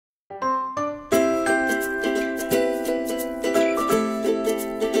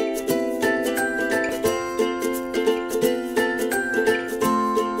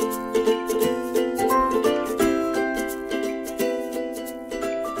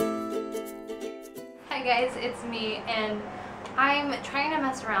Hi guys, it's me, and I'm trying to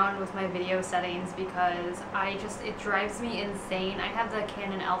mess around with my video settings because it drives me insane. I have the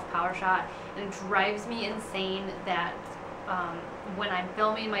Canon ELPH PowerShot, and it drives me insane that when I'm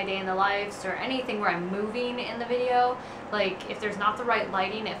filming my day in the lives or anything where I'm moving in the video, like if there's not the right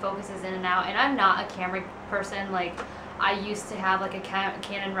lighting, it focuses in and out. And I'm not a camera person. Like, I used to have like a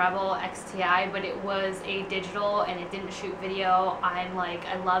Canon Rebel XTI, but it was a digital and it didn't shoot video. I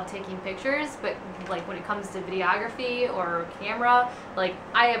love taking pictures, but like when it comes to videography or camera, like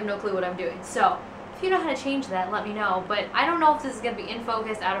I have no clue what I'm doing. So if you know how to change that, let me know. But I don't know if this is going to be in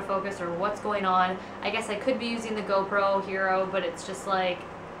focus, out of focus, or what's going on. I guess I could be using the GoPro Hero, but it's just like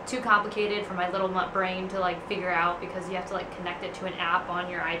too complicated for my little brain to like figure out, because you have to like connect it to an app on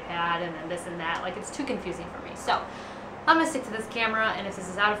your iPad and then this and that. Like, it's too confusing for me. So I'm going to stick to this camera, and if this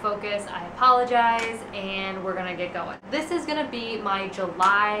is out of focus, I apologize, and we're going to get going. This is going to be my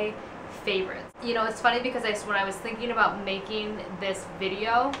July favorites. You know, it's funny because when I was thinking about making this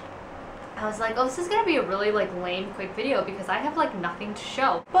video, I was like, oh, this is going to be a really like lame quick video because I have like nothing to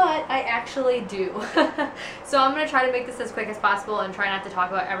show. But I actually do. So I'm going to try to make this as quick as possible and try not to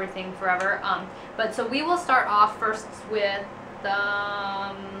talk about everything forever. So we will start off first with the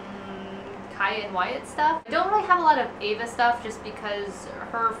Kaya and Wyatt stuff. I don't really have a lot of Ava stuff just because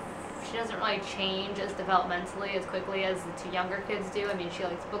she doesn't really change as developmentally as quickly as the two younger kids do. I mean, she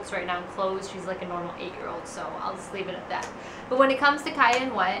likes books right now and clothes. She's like a normal 8-year-old, so I'll just leave it at that. But when it comes to Kaya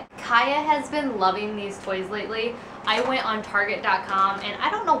and Wyatt, Kaya has been loving these toys lately. I went on Target.com, and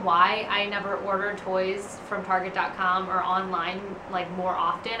I don't know why I never ordered toys from Target.com or online like more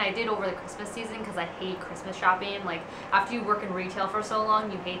often. I did over the Christmas season because I hate Christmas shopping. Like, after you work in retail for so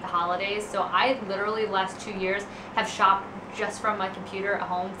long, you hate the holidays. So I literally the last 2 years have shopped just from my computer at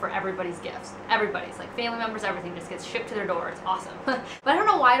home for everybody's gifts. Everybody's, like family members, everything just gets shipped to their door. It's awesome. But I don't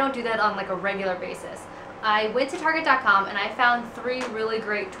know why I don't do that on like a regular basis. I went to Target.com and I found 3 really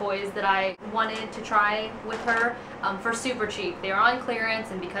great toys that I wanted to try with her for super cheap. They were on clearance,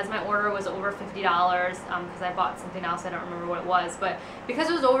 and because my order was over $50, because I bought something else, I don't remember what it was, but because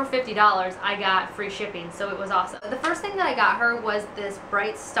it was over $50, I got free shipping, so it was awesome. The first thing that I got her was this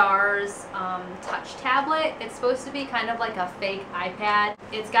Bright Stars touch tablet. It's supposed to be kind of like a fake iPad.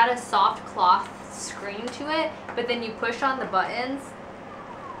 It's got a soft cloth screen to it, but then you push on the buttons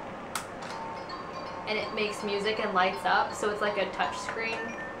and it makes music and lights up, so it's like a touch screen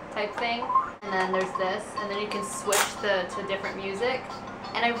type thing. And then there's this, and then you can switch to different music.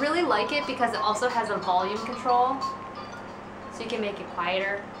 And I really like it because it also has a volume control, so you can make it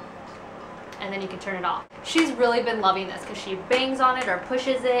quieter, and then you can turn it off. She's really been loving this because she bangs on it or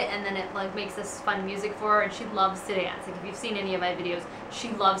pushes it, and then it like makes this fun music for her, and she loves to dance. Like, if you've seen any of my videos,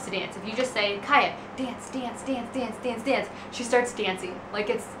 she loves to dance. If you just say, Kaya, dance, dance, dance, dance, dance, dance, she starts dancing. Like,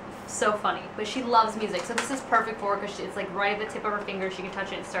 it's so funny. But she loves music, so this is perfect for her because it's like right at the tip of her finger. She can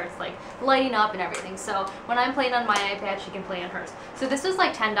touch it and starts like lighting up and everything. So when I'm playing on my iPad, she can play on hers. So this was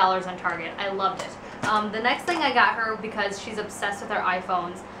like $10 on Target. I loved it. The next thing I got her, because she's obsessed with her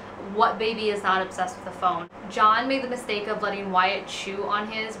iPhones. What baby is not obsessed with the phone? John made the mistake of letting Wyatt chew on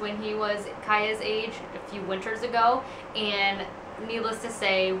his when he was Kaya's age a few winters ago, and needless to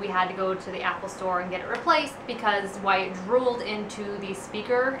say, we had to go to the Apple store and get it replaced because Wyatt drooled into the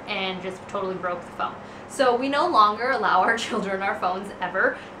speaker and just totally broke the phone. So we no longer allow our children our phones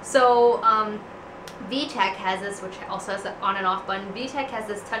ever. So VTech has this, which also has an on and off button. VTech has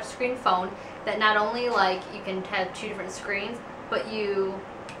this touchscreen phone that not only like you can have 2 different screens, but you...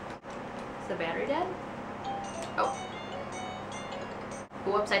 Is the battery dead? Oh.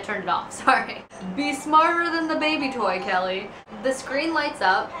 Whoops, I turned it off. Sorry. Be smarter than the baby toy, Kelly. The screen lights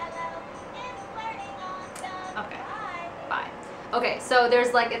up. Okay. Bye. Okay, so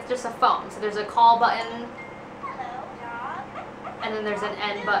there's like, it's just a phone. So there's a call button. And then there's an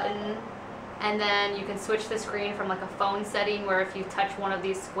end button. And then you can switch the screen from like a phone setting where if you touch one of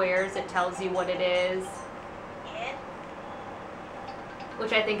these squares, it tells you what it is,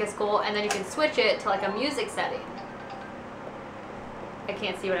 which I think is cool. And then you can switch it to like a music setting. I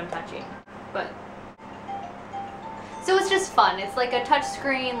can't see what I'm touching, but so it's just fun. It's like a touch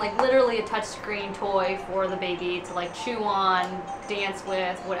screen, like literally a touch screen toy for the baby to like chew on, dance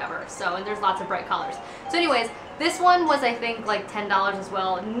with, whatever. So, and there's lots of bright colors. So anyways, this one was, I think, like $10 as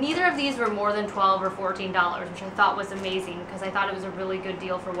well. Neither of these were more than $12 or $14, which I thought was amazing because I thought it was a really good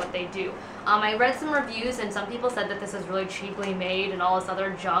deal for what they do. I read some reviews, and some people said that this is really cheaply made and all this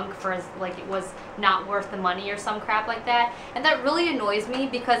other junk for like it was not worth the money or some crap like that. And that really annoys me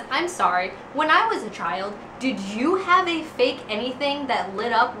because, I'm sorry, when I was a child, did you have a fake anything that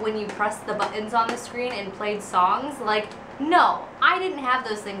lit up when you pressed the buttons on the screen and played songs? Like, No, I didn't have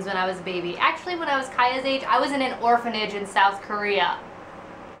those things when I was a baby. Actually, when I was Kaya's age, I was in an orphanage in South Korea.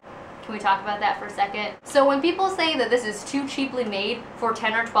 Can we talk about that for a second? So when people say that this is too cheaply made for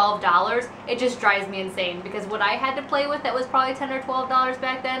 $10 or $12, it just drives me insane, because what I had to play with that was probably $10 or $12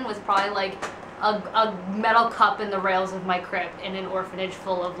 back then was probably like a metal cup in the rails of my crib in an orphanage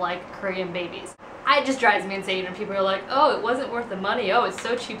full of like Korean babies. It just drives me insane when people are like, oh, it wasn't worth the money, oh, it's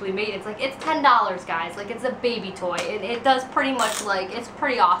so cheaply made. It's like, it's $10, guys. Like, it's a baby toy. It does pretty much, like, it's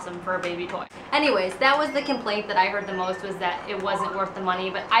pretty awesome for a baby toy. Anyways, that was the complaint that I heard the most, was that it wasn't worth the money,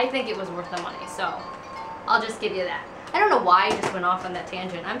 but I think it was worth the money, so I'll just give you that. I don't know why I just went off on that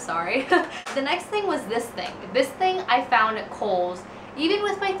tangent. I'm sorry. The next thing was this thing. This thing I found at Kohl's, even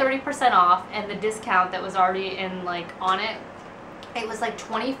with my 30% off and the discount that was already in, like, on it. It was like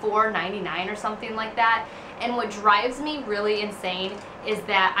 $24.99 or something like that. And what drives me really insane is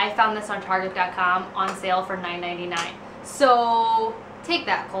that I found this on Target.com on sale for $9.99. So take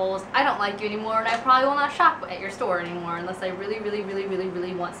that, Kohl's. I don't like you anymore, and I probably will not shop at your store anymore unless I really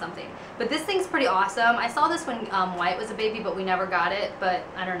want something. But this thing's pretty awesome. I saw this when Wyatt was a baby, but we never got it. But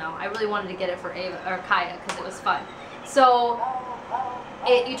I don't know. I really wanted to get it for Ava or Kaya because it was fun. So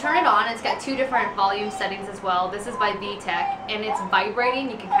you turn it on. It's got two different volume settings as well. This is by VTech, and it's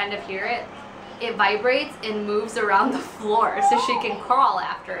vibrating. You can kind of hear it. It vibrates and moves around the floor so she can crawl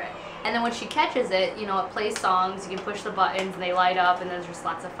after it. And then when she catches it, you know, it plays songs. You can push the buttons and they light up, and there's just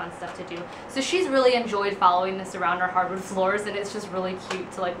lots of fun stuff to do. So she's really enjoyed following this around our hardwood floors, and it's just really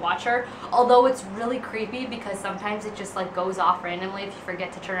cute to like watch her. Although it's really creepy because sometimes it just like goes off randomly if you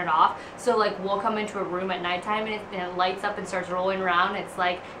forget to turn it off. So like we'll come into a room at nighttime and it lights up and starts rolling around. It's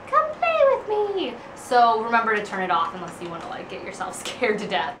like, come play with me. So remember to turn it off unless you want to like get yourself scared to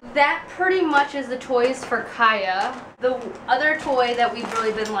death. That pretty much is the toys for Kaya. The other toy that we've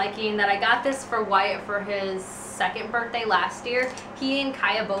really been liking, that I got this for Wyatt for his second birthday last year. He and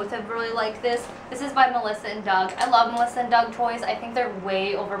Kaya both have really liked this. This is by Melissa and Doug. I love Melissa and Doug toys. I think they're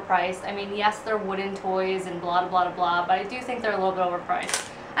way overpriced. I mean, yes, they're wooden toys and blah, blah, blah, blah, but I do think they're a little bit overpriced.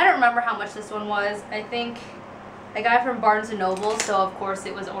 I don't remember how much this one was. I think I got it from Barnes & Noble, so of course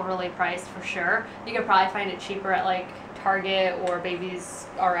it was overly priced for sure. You could probably find it cheaper at like Target or Babies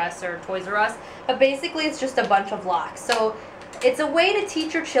R Us or Toys R Us. But basically it's just a bunch of locks. So it's a way to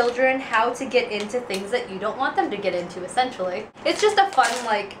teach your children how to get into things that you don't want them to get into, essentially. It's just a fun,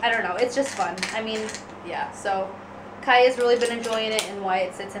 like, I don't know, it's just fun. I mean, yeah, so Kaya's really been enjoying it, and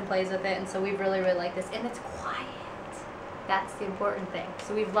Wyatt sits and plays with it, and so we've really liked this. And it's quiet. That's the important thing.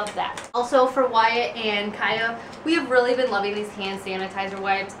 So we've loved that. Also for Wyatt and Kaya, we have really been loving these hand sanitizer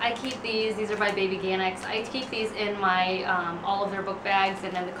wipes. I keep these. These are by Babybellykelli. I keep these in my all of their book bags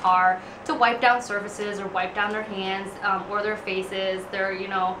and in the car to wipe down surfaces or wipe down their hands or their faces. They're, you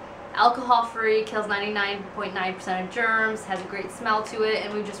know, alcohol-free, kills 99.9% of germs, has a great smell to it,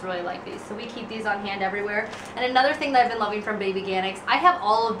 and we just really like these. So we keep these on hand everywhere. And another thing that I've been loving from Babybellykelli, I have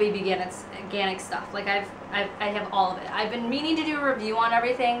all of Babybellykelli stuff. Like I have all of it. I've been meaning to do a review on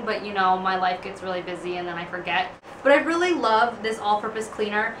everything, but you know, my life gets really busy and then I forget. But I really love this all-purpose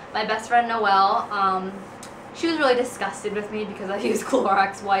cleaner. My best friend Noelle, she was really disgusted with me because I use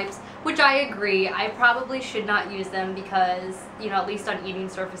Clorox wipes, which I agree. I probably should not use them because, you know, at least on eating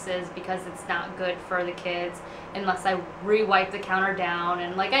surfaces, because it's not good for the kids unless I re-wipe the counter down,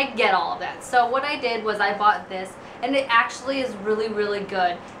 and like I get all of that. So what I did was I bought this, and it actually is really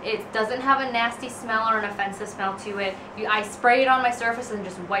good. It doesn't have a nasty smell or an offensive smell to it. I spray it on my surface and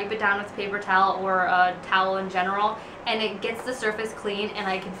just wipe it down with a paper towel or a towel in general, and it gets the surface clean, and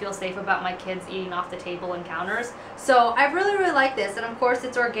I can feel safe about my kids eating off the table and counters. So I really like this, and of course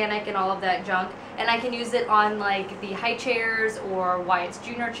it's organic and all of that junk, and I can use it on like the high chairs or Wyatt's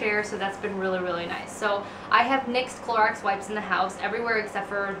junior chair, so that's been really nice. So I have nixed Clorox wipes in the house everywhere except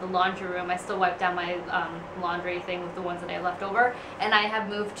for the laundry room. I still wipe down my laundry thing with the ones that I left over, and I have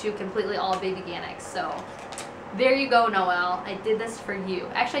moved to completely all Babybellykelli. So there you go, Noelle. I did this for you.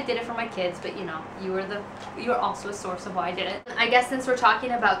 Actually, I did it for my kids, but you know, you were also a source of why I did it. I guess since we're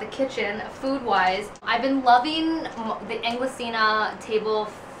talking about the kitchen, food-wise, I've been loving the Inglesina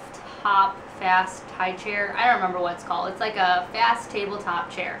tabletop fast high chair. I don't remember what it's called. It's like a fast tabletop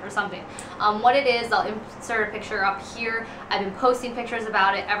chair or something. What it is, I'll insert a picture up here. I've been posting pictures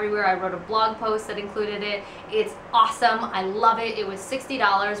about it everywhere. I wrote a blog post that included it. It's awesome. I love it. It was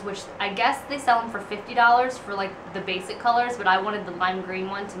 $60, which I guess they sell them for $50 for like the basic colors, but I wanted the lime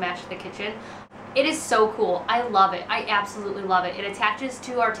green one to match the kitchen. It is so cool. I love it. I absolutely love it. It attaches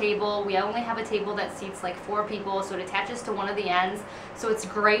to our table. We only have a table that seats like 4 people, so it attaches to one of the ends. So it's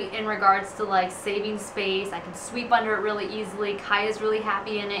great in regards to like saving space. I can sweep under it really easily. Kaya's really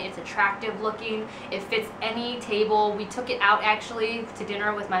happy in it. It's attractive looking. It fits any table. We took it out actually to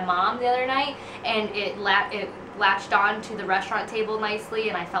dinner with my mom the other night, and it latched on to the restaurant table nicely,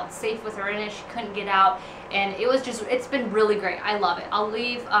 and I felt safe with her in it. She couldn't get out, and it was just, it's been really great. I love it. I'll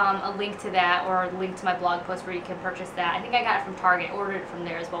leave a link to that, or a link to my blog post where you can purchase that. I think I got it from Target, ordered it from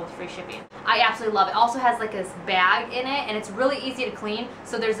there as well with free shipping. I absolutely love it. It also has like this bag in it, and it's really easy to clean.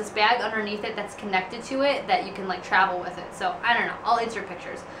 So there's this bag underneath it that's connected to it that you can like travel with it. So I don't know, I'll insert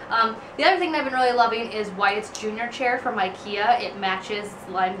pictures. The other thing that I've been really loving is Wyatt's junior chair from IKEA. It matches, it's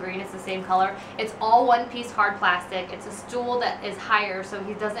lime green, it's the same color. It's all one-piece hard plastic. It's a stool that is higher, so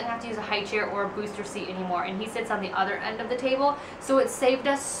he doesn't have to use a high chair or a booster seat anymore, and he sits on the other end of the table, so it saved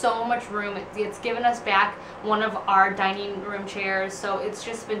us so much room. It's given us back one of our dining room chairs, so it's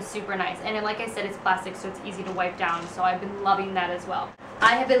just been super nice. And like I said, it's plastic, so it's easy to wipe down, so I've been loving that as well.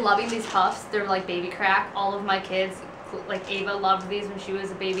 I have been loving these puffs. They're like baby crack. All of my kids, like Ava, loved these when she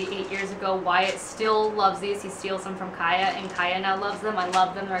was a baby 8 years ago. Wyatt still loves these. He steals them from Kaya, and Kaya now loves them. I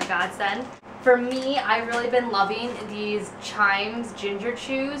love them. They're a godsend. For me, I've really been loving these Chimes ginger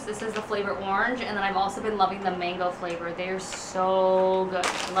chews. This is the flavor orange, and then I've also been loving the mango flavor. They're so good.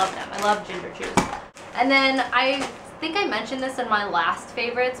 I love them. I love ginger chews. And then I think I mentioned this in my last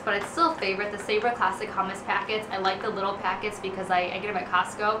favorites, but it's still a favorite, the Sabre Classic Hummus Packets. I like the little packets because I get them at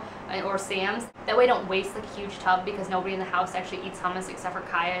Costco or Sam's. That way I don't waste like a huge tub, because nobody in the house actually eats hummus except for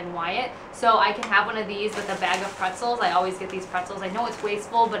Kaya and Wyatt. So I can have one of these with a bag of pretzels. I always get these pretzels. I know it's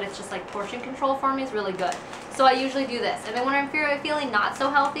wasteful, but it's just like portion control for me is really good. So I usually do this. And then when I'm feeling not so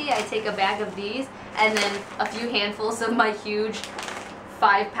healthy, I take a bag of these and then a few handfuls of my huge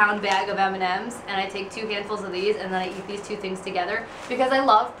 5-pound bag of M&Ms, and I take 2 handfuls of these, and then I eat these 2 things together because I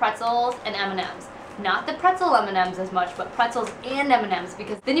love pretzels and M&Ms. Not the pretzel M&Ms as much, but pretzels and M&Ms,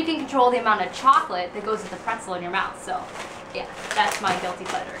 because then you can control the amount of chocolate that goes with the pretzel in your mouth. So yeah, that's my guilty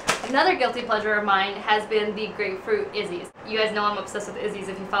pleasure. Another guilty pleasure of mine has been the grapefruit Izzies. You guys know I'm obsessed with Izzies.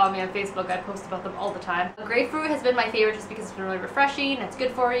 If you follow me on Facebook, I post about them all the time. Grapefruit has been my favorite just because it's been really refreshing, it's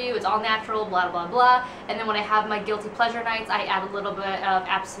good for you, it's all natural, blah blah blah. And then when I have my guilty pleasure nights, I add a little bit of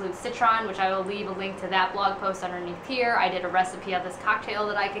Absolute Citron, which I will leave a link to that blog post underneath here. I did a recipe of this cocktail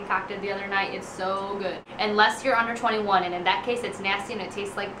that I concocted the other night. It's so good. Unless you're under 21, and in that case it's nasty and it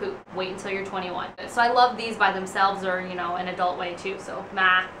tastes like poop. Wait until you're 21. So I love these by themselves, or you know, an adult way too. So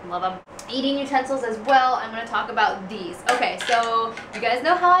love them. Eating utensils as well. I'm going to talk about these. Okay, so you guys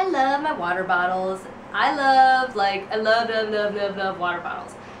know how I love my water bottles. I love water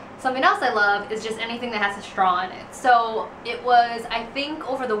bottles. Something else I love is just anything that has a straw in it. So it was, I think,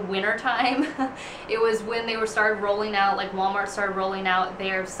 over the winter time, it was when they started rolling out, like Walmart started rolling out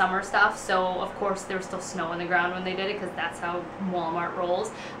their summer stuff. So of course there was still snow on the ground when they did it, because that's how Walmart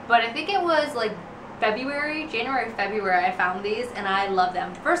rolls. But I think it was like January, February, I found these, and I love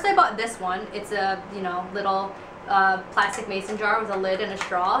them. First I bought this one. It's a, you know, little plastic mason jar with a lid and a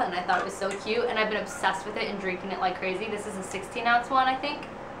straw, and I thought it was so cute, and I've been obsessed with it and drinking it like crazy. This is a 16-ounce one, I think,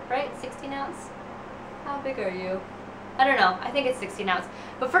 right? 16 ounce? How big are you? I don't know. I think it's 16 ounce.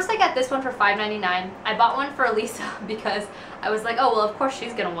 But first I got this one for $5.99. I bought one for Elisa because I was like, oh, well, of course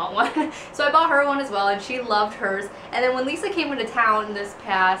she's gonna want one. So I bought her one as well, and she loved hers. And then when Lisa came into town this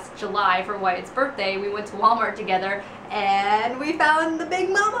past July for Wyatt's birthday, we went to Walmart together, and we found the Big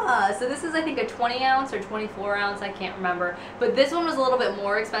Mama. So this is, I think, a 20 ounce or 24 ounce, I can't remember. But this one was a little bit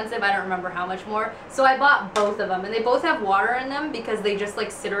more expensive. I don't remember how much more. So I bought both of them, and they both have water in them because they just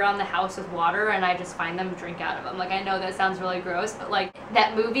like sit around the house with water, and I just find them and drink out of them. Like, I know that sounds really gross, but like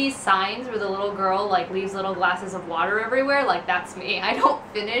that movie Signs where the little girl like leaves little glasses of water everywhere, like that's me. I don't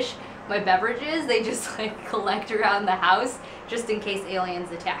finish my beverages, they just like collect around the house just in case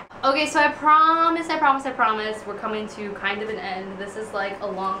aliens attack. Okay, so I promise, we're coming to kind of an end. This is like a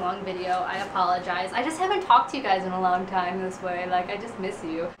long video. I apologize. I just haven't talked to you guys in a long time this way. Like, I just miss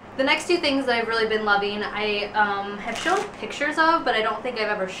you. The next 2 things that I've really been loving, I have shown pictures of, but I don't think I've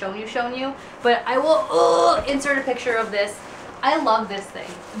ever shown you. But I will insert a picture of this. I love this thing.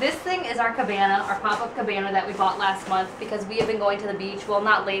 This thing is our cabana, our pop-up cabana that we bought last month because we have been going to the beach. Well,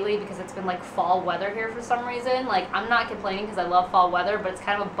 not lately because it's been like fall weather here for some reason. Like, I'm not complaining because I love fall weather, but it's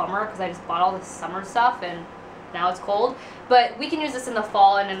kind of a bummer because I just bought all this summer stuff and now it's cold. But we can use this in the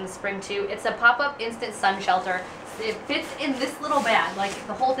fall and in the spring too. It's a pop-up instant sun shelter. It fits in this little bag, like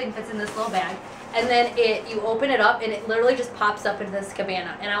the whole thing fits in this little bag. and then you open it up and it literally just pops up into this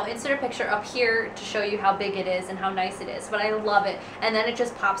cabana. And I'll insert a picture up here to show you how big it is and how nice it is, but I love it. And then it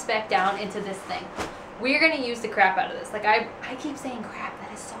just pops back down into this thing. We're gonna use the crap out of this. Like I keep saying crap,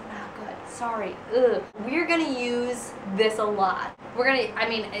 that is so not good. Sorry, ugh. We're gonna use this a lot.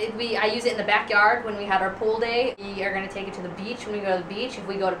 I use it in the backyard when we had our pool day. We are gonna take it to the beach when we go to the beach. If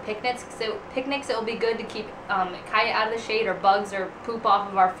we go to picnics, it will be good to keep Kaya out of the shade or bugs or poop off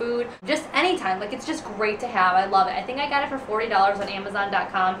of our food. Just anytime, like it's just great to have. I love it. I think I got it for $40 on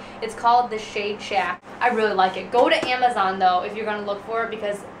Amazon.com. It's called the Shade Shack. I really like it. Go to Amazon though if you're gonna look for it,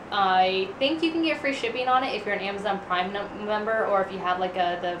 because I think you can get free shipping on it if you're an Amazon Prime member, or if you have like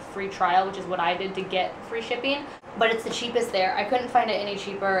the free trial, which is what I did to get free shipping. But it's the cheapest there. I couldn't find it any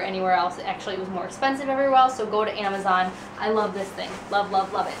cheaper anywhere else. Actually, it was more expensive everywhere else, so go to Amazon. I love this thing. Love,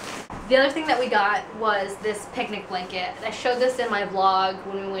 love, love it. The other thing that we got was this picnic blanket. I showed this in my vlog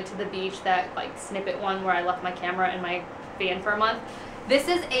when we went to the beach, that like snippet one where I left my camera in my van for a month. This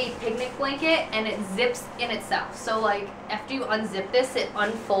is a picnic blanket and it zips in itself. So like after you unzip this, it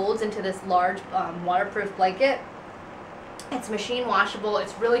unfolds into this large waterproof blanket. It's machine washable.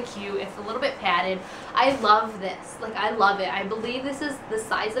 It's really cute. It's a little bit padded. I love this. Like I love it. I believe this is the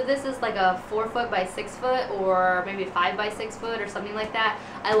size of this is like a 4 foot by 6 foot, or maybe 5 by 6 foot or something like that.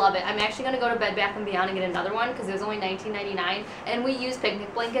 I love it. I'm actually gonna go to Bed Bath & Beyond and get another one because it was only $19.99, and we use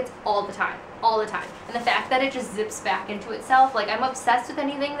picnic blankets all the time. All the time. And the fact that it just zips back into itself, like I'm obsessed with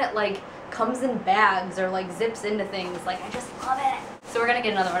anything that like comes in bags or like zips into things. Like I just love it. So we're gonna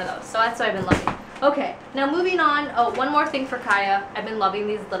get another one of those. So that's what I've been loving. Okay, now moving on. Oh, one more thing for Kaya. I've been loving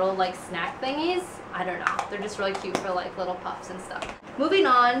these little like snack thingies. I don't know. They're just really cute for like little puffs and stuff. Moving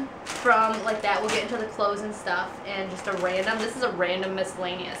on from like that, we'll get into the clothes and stuff and just this is a random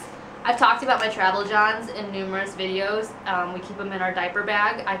miscellaneous. I've talked about my travel johns in numerous videos. We keep them in our diaper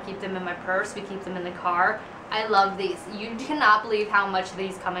bag. I keep them in my purse. We keep them in the car. I love these. You cannot believe how much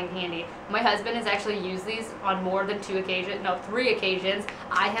these come in handy. My husband has actually used these on more than 3 occasions.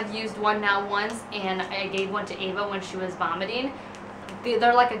 I have used one now once, and I gave one to Ava when she was vomiting.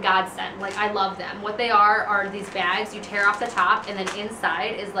 They're like a godsend. Like I love them. What they are these bags. You tear off the top, and then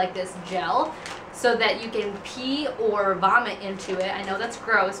inside is like this gel, so that you can pee or vomit into it. I know that's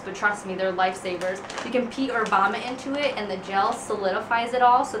gross, but trust me, they're lifesavers. You can pee or vomit into it, and the gel solidifies it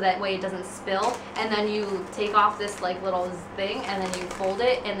all, so that way it doesn't spill. And then you take off this like little thing, and then you fold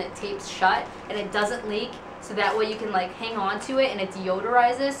it, and it tapes shut, and it doesn't leak. So that way you can like hang on to it, and it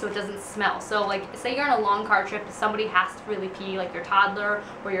deodorizes so it doesn't smell. So like say you're on a long car trip and somebody has to really pee, like your toddler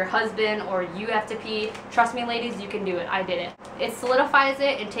or your husband, or you have to pee. Trust me ladies, you can do it. I did it. It solidifies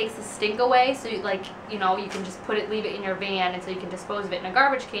it and takes the stink away, so you can just leave it in your van, and so you can dispose of it in a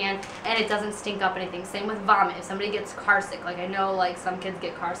garbage can, and it doesn't stink up anything. Same with vomit. If somebody gets car sick, like I know like some kids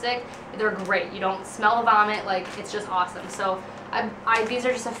get car sick, they're great. You don't smell the vomit, like it's just awesome. So these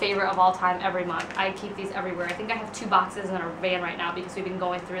are just a favorite of all time every month. I keep these everywhere. I think I have 2 boxes in our van right now because we've been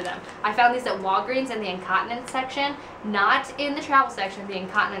going through them. I found these at Walgreens in the incontinence section, not in the travel section, the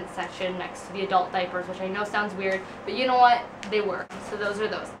incontinence section next to the adult diapers, which I know sounds weird, but you know what? They work. So those are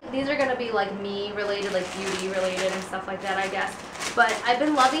those. These are going to be like me related, like beauty related and stuff like that, I guess. But I've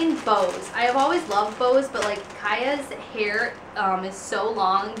been loving bows. I have always loved bows, but like Kaya's hair is so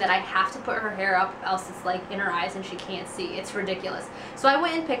long that I have to put her hair up, else it's like in her eyes and she can't see. It's ridiculous. So I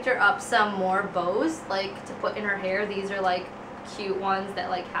went and picked her up some more bows, like to put in her hair. These are like cute ones that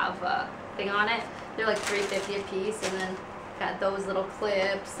like have a thing on it. They're like $3.50 a piece, and then got those little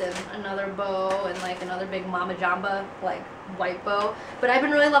clips and another bow and like another big Mama Jamba like white bow. But I've been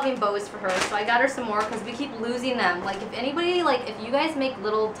really loving bows for her, so I got her some more because we keep losing them. Like if anybody, like if you guys make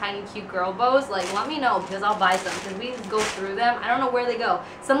little tiny cute girl bows, like let me know because I'll buy some, because we go through them. I don't know where they go.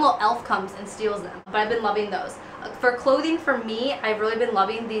 Some little elf comes and steals them, but I've been loving those. For clothing for me, I've really been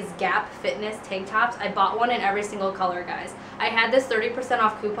loving these Gap Fitness tank tops. I bought one in every single color, guys. I had this 30%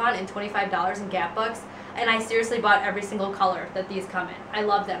 off coupon and $25 in Gap bucks, and I seriously bought every single color that these come in. I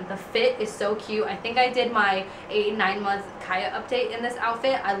love them. The fit is so cute. I think I did my 8-9 month Kaya update in this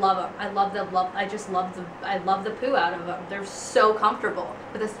outfit. I love them. I love the poo out of them. They're so comfortable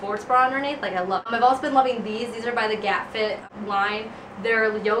with a sports bra underneath. Like I love them. I've also been loving these. These are by the Gap Fit line.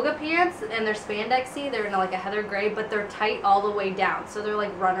 They're yoga pants and they're spandexy. They're in like a heather gray, but they're tight all the way down. So they're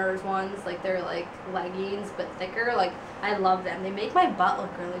like runners ones, like they're like leggings but thicker. Like I love them. They make my butt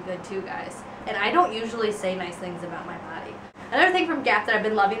look really good too, guys. And I don't usually say nice things about my body. Another thing from Gap that I've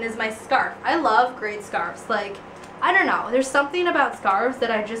been loving is my scarf. I love great scarves. Like, I don't know. There's something about scarves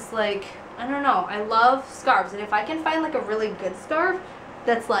that I just like, I don't know. I love scarves. And if I can find like a really good scarf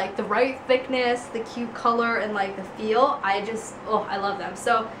that's like the right thickness, the cute color, and like the feel, I love them.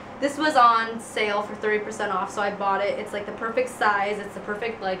 So This was on sale for 30% off, so I bought it. It's like the perfect size. It's the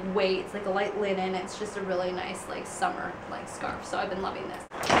perfect like weight. It's like a light linen. It's just a really nice like summer like scarf. So I've been loving this.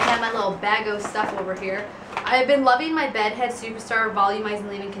 I have my little bag of stuff over here. I've been loving my Bedhead Superstar Volumizing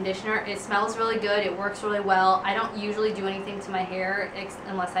Leave-In Conditioner. It smells really good. It works really well. I don't usually do anything to my hair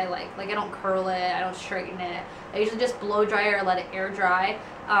unless I like I don't curl it. I don't straighten it. I usually just blow dry it or let it air dry.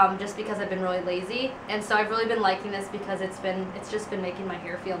 Just because I've been really lazy, and so I've really been liking this because it's just been making my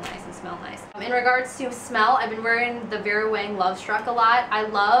hair feel nice and smell nice. In regards to smell, I've been wearing the Vera Wang Love Struck a lot. I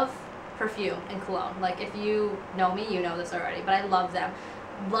love perfume and cologne. Like, if you know me, you know this already, but I love them.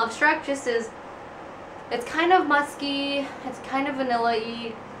 Love Struck just is, it's kind of musky, it's kind of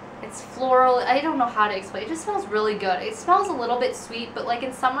vanilla-y, it's floral. I don't know how to explain. It just smells really good. It smells a little bit sweet, but like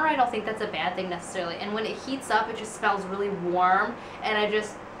in summer, I don't think that's a bad thing necessarily. And when it heats up, it just smells really warm, and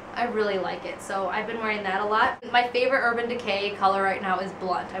I really like it. So I've been wearing that a lot. My favorite Urban Decay color right now is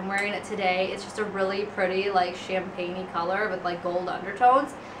Blunt. I'm wearing it today. It's just a really pretty like champagne-y color with like gold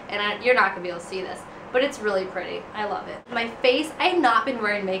undertones, and you're not gonna be able to see this, but it's really pretty. I love it. My face, I have not been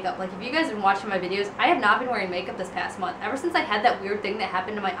wearing makeup. Like, if you guys have been watching my videos, I have not been wearing makeup this past month. Ever since I had that weird thing that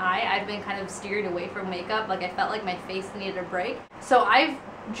happened to my eye, I've been kind of steering away from makeup. Like, I felt like my face needed a break. So I've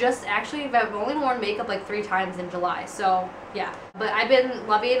only worn makeup like 3 times in July, so yeah. But I've been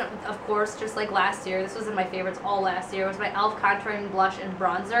loving, of course, just like last year. This was in my favorites all last year. It was my e.l.f. Contouring Blush and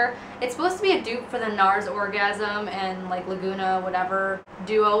Bronzer. It's supposed to be a dupe for the NARS Orgasm and like Laguna whatever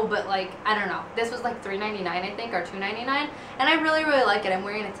duo, but like, I don't know. This was like $3.99 I think, or $2.99, and I really like it. I'm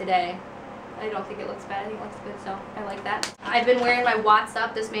wearing it today. I don't think it looks bad. I think it looks good, so I like that. I've been wearing my What's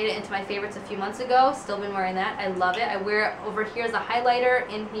Up. This made it into my favorites a few months ago. Still been wearing that. I love it. I wear it over here as a highlighter,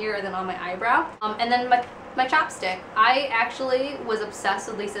 in here, and then on my eyebrow. And then my chopstick. I actually was obsessed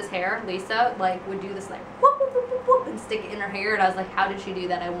with Lisa's hair. Lisa like would do this like whoop, whoop, whoop, whoop, whoop, and stick it in her hair, and I was like, how did she do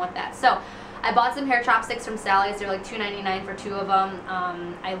that? I want that. So I bought some hair chopsticks from Sally's. They're like $2.99 for 2 of them.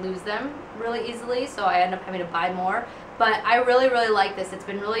 I lose them really easily, so I end up having to buy more. But I really like this. It's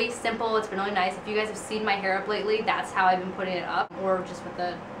been really simple. It's been really nice. If you guys have seen my hair up lately, that's how I've been putting it up, or just with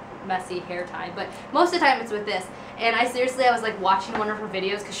a messy hair tie. But most of the time it's with this. And I was like watching one of her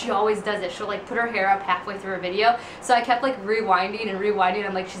videos, because she always does it. She'll like put her hair up halfway through her video. So I kept like rewinding and rewinding.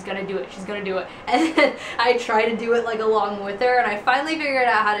 I'm like, she's gonna do it. She's gonna do it. And then I try to do it like along with her, and I finally figured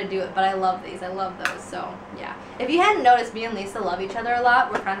out how to do it. But I love these. I love those. So yeah. If you hadn't noticed, me and Lisa love each other a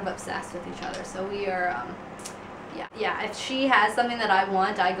lot. We're kind of obsessed with each other. So we are yeah, if she has something that I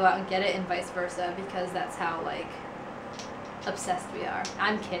want, I go out and get it, and vice versa, because that's how, like, obsessed we are.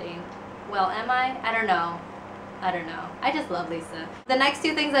 I'm kidding. Well, am I? I don't know. I just love Lisa. The next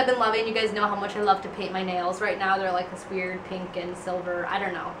 2 things I've been loving, you guys know how much I love to paint my nails. Right now they're like this weird pink and silver. I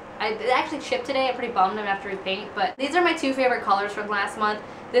don't know. It actually shipped today. I'm pretty bummed I'm gonna have to repaint, but these are my 2 favorite colors from last month.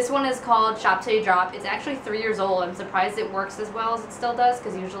 This one is called Shop Till You Drop. It's actually 3 years old. I'm surprised it works as well as it still does,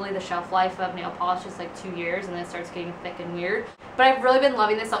 because usually the shelf life of nail polish is like 2 years, and then it starts getting thick and weird. But I've really been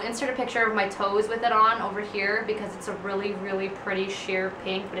loving this. I'll insert a picture of my toes with it on over here, because it's a really pretty sheer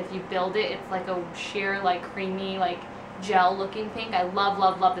pink, but if you build it, it's like a sheer, like creamy, like gel looking pink. I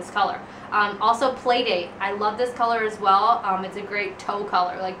love this color. Also Playdate. I love this color as well. It's a great toe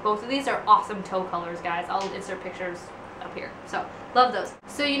color. Like, both of these are awesome toe colors, guys. I'll insert pictures up here. So love those.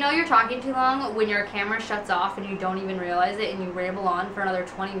 So you know you're talking too long when your camera shuts off and you don't even realize it, and you ramble on for another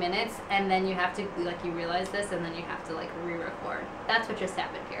 20 minutes, and then you have to, like, you realize this, and then you have to like re-record. That's what just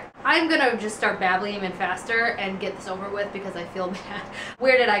happened here. I'm gonna just start babbling even faster and get this over with, because I feel bad.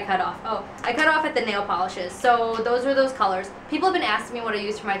 Where did I cut off? Oh, I cut off at the nail polishes. So those are those colors. People have been asking me what I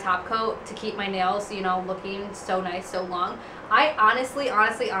use for my top coat to keep my nails, you know, looking so nice so long. I honestly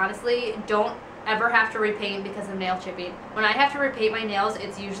don't ever have to repaint because of nail chipping. When I have to repaint my nails,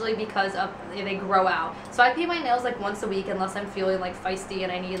 it's usually because of they grow out. So I paint my nails like once a week, unless I'm feeling like feisty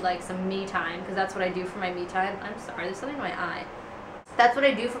and I need like some me time, because that's what I do for my me time. I'm sorry, there's something in my eye. That's what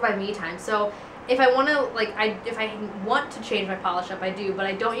I do for my me time. So if I want to, like, if I want to change my polish up, I do, but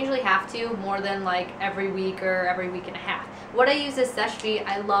I don't usually have to more than like every week or every week and a half. What I use is Seche Vite.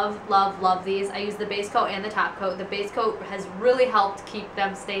 I love these. I use the base coat and the top coat. The base coat has really helped keep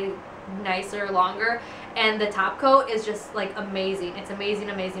them stay nicer longer, and the top coat is just like amazing. It's amazing.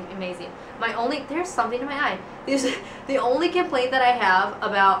 There's something in my eye. The only complaint that I have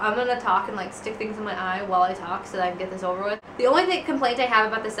about, I'm gonna talk and like stick things in my eye while I talk so that I can get this over with. The only complaint I have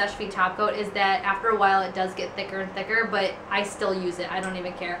about the Seche Vite top coat is that after a while it does get thicker and thicker, but I still use it. I don't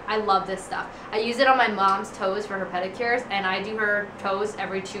even care. I love this stuff. I use it on my mom's toes for her pedicures, and I do her toes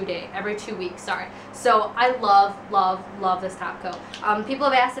every 2 weeks, sorry. So I love this top coat. People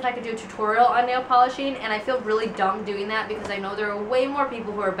have asked if I could do a tutorial on nail polishing, and I feel really dumb doing that because I know there are way more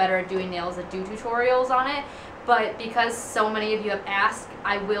people who are better at doing nails that do tutorials on it. But because so many of you have asked,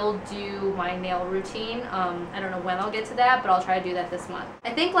 I will do my nail routine. I don't know when I'll get to that, but I'll try to do that this month. I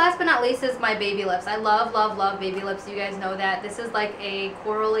think last but not least is my baby lips. I love, love, love baby lips. You guys know that. This is like a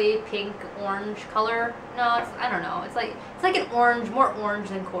corally pink orange color. No, it's, I don't know. It's like an orange, more orange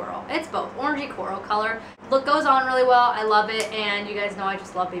than coral. It's both, orangey coral color. Look goes on really well. I love it, and you guys know I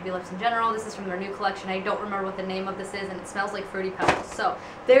just love baby lips in general. This is from their new collection. I don't remember what the name of this is, and it smells like Fruity Pebbles. So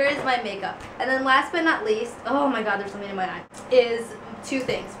there is my makeup. And then last but not least, oh my god, there's something in my eye, is two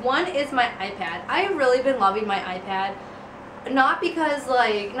things. One is my iPad. I have really been loving my iPad, not because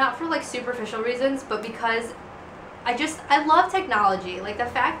not for like superficial reasons, but because I love technology. Like the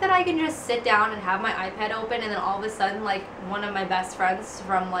fact that I can just sit down and have my iPad open and then all of a sudden like one of my best friends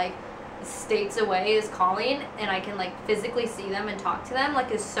from like states away is calling and I can like physically see them and talk to them,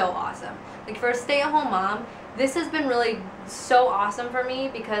 like is so awesome. Like for a stay-at-home mom, this has been really so awesome for me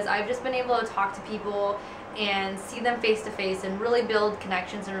because I've just been able to talk to people and see them face to face and really build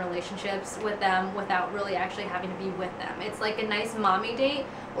connections and relationships with them without really actually having to be with them. It's like a nice mommy date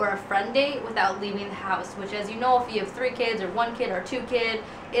or a friend date without leaving the house, which, as you know, if you have 3 kids or 1 kid or 2 kids,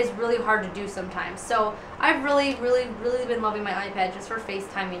 is really hard to do sometimes. So I've really, really, really been loving my iPad just for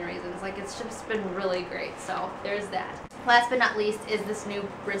FaceTiming reasons. Like it's just been really great. So there's that. Last but not least is this new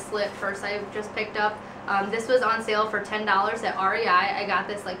bracelet purse I just picked up. This was on sale for $10 at REI. I got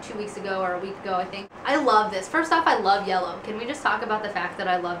this like 2 weeks ago or a week ago, I think. I love this. First off, I love yellow. Can we just talk about the fact that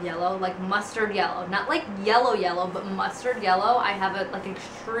I love yellow? Like mustard yellow. Not like yellow, but mustard yellow I have a like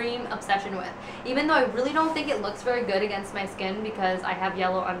extreme obsession with. Even though I really don't think it looks very good against my skin because I have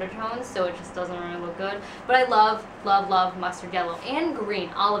yellow undertones, so it just doesn't really look good. But I love, love, love mustard yellow and green,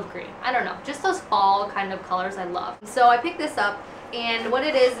 olive green. I don't know, just those fall kind of colors I love. So I picked this up. And what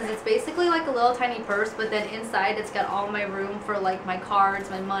it is it's basically like a little tiny purse, but then inside it's got all my room for like my cards,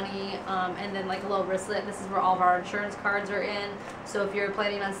 my money, and then like a little wristlet. This is where all of our insurance cards are in. So if you're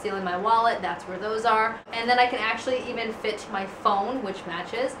planning on stealing my wallet, that's where those are. And then I can actually even fit my phone, which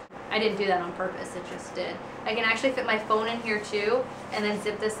matches. I didn't do that on purpose, it just did. I can actually fit my phone in here too, and then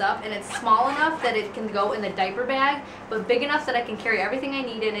zip this up, and it's small enough that it can go in the diaper bag, but big enough that I can carry everything I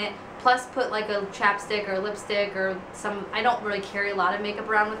need in it, plus put like a chapstick or lipstick or some, I don't really carry a lot of makeup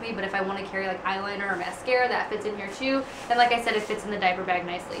around with me, but if I want to carry like eyeliner or mascara, that fits in here too. And like I said, it fits in the diaper bag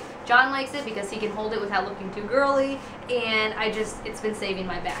nicely. John likes it because he can hold it without looking too girly, and it's been saving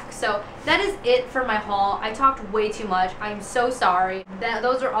my back. So that is it for my haul. I talked way too much. I'm so sorry.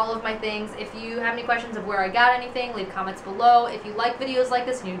 Those are all of my things. If you have any questions of where I got anything, leave comments below. If you like videos like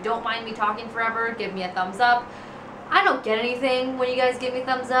this and you don't mind me talking forever, give me a thumbs up. I don't get anything when you guys give me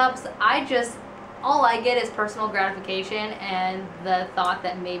thumbs ups. All I get is personal gratification and the thought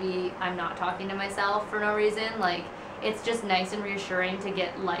that maybe I'm not talking to myself for no reason. Like, it's just nice and reassuring to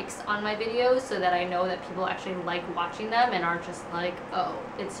get likes on my videos so that I know that people actually like watching them and aren't just like, oh,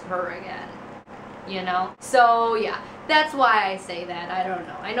 it's her again, you know? So yeah, that's why I say that. I don't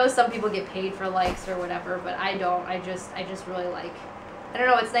know. I know some people get paid for likes or whatever, but I don't. I just really like, I don't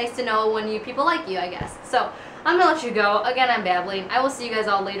know, it's nice to know when people like you, I guess. So I'm gonna let you go. Again, I'm babbling. I will see you guys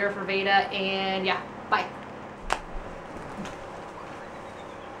all later for Veda, and yeah, bye.